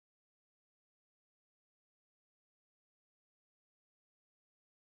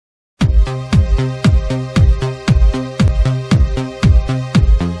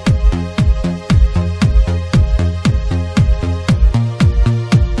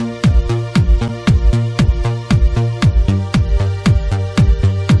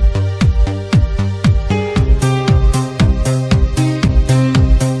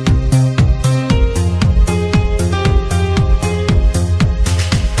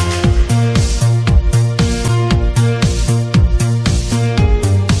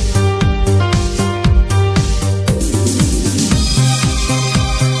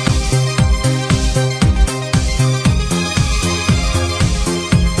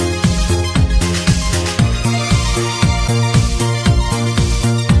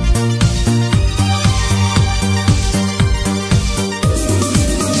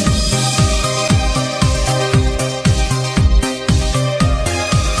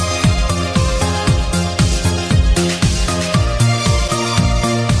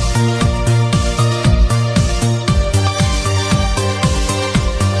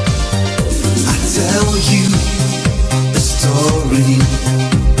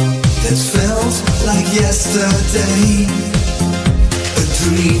that felt like yesterday, a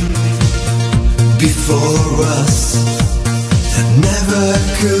dream before us that never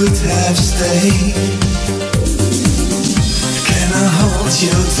could have stayed. Can I hold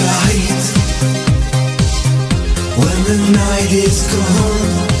you tight when the night is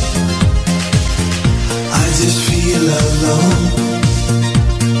gone? I just feel alone.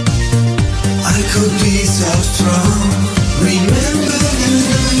 I could be so strong. Remember the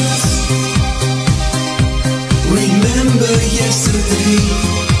nights, remember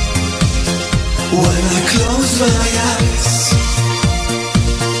yesterday, when I close my eyes,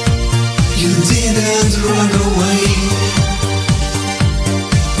 you didn't run away.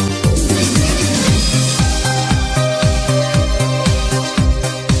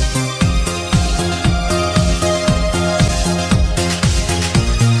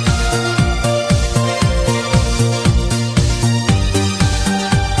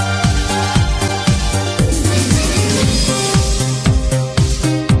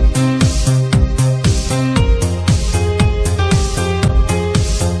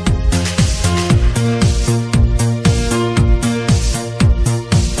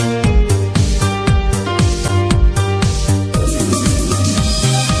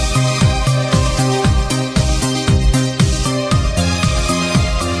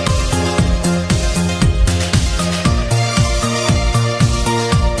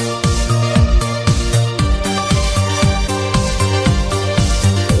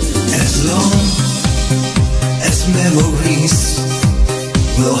 Memories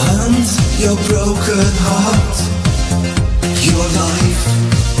will haunt your broken heart. Your life,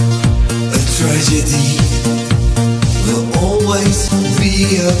 a tragedy, will always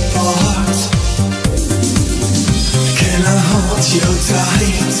be a part. Can I hold you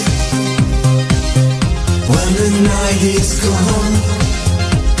tight when the night is gone?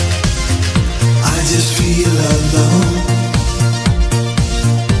 I just feel alone.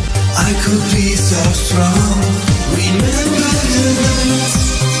 I could be so strong. Remember the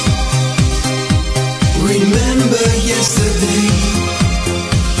nights, remember yesterday,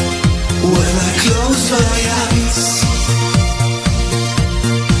 when I close my eyes,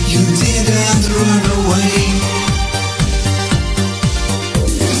 you didn't run away.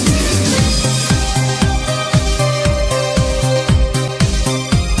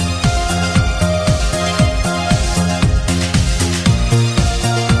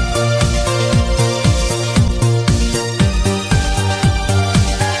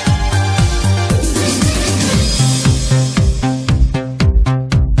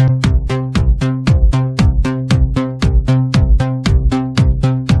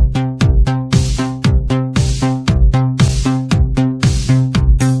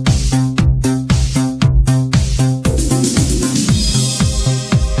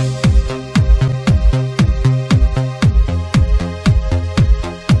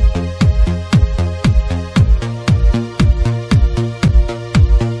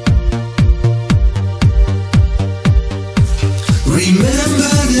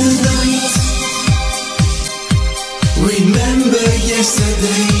 Remember the night, remember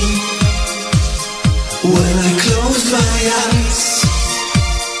yesterday, when I close my eyes,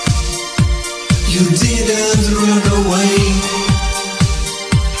 you didn't run away.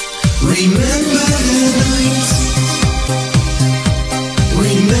 Remember the night,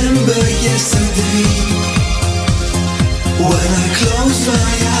 remember yesterday, when I close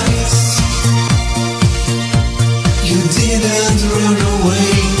my eyes, you didn't run away.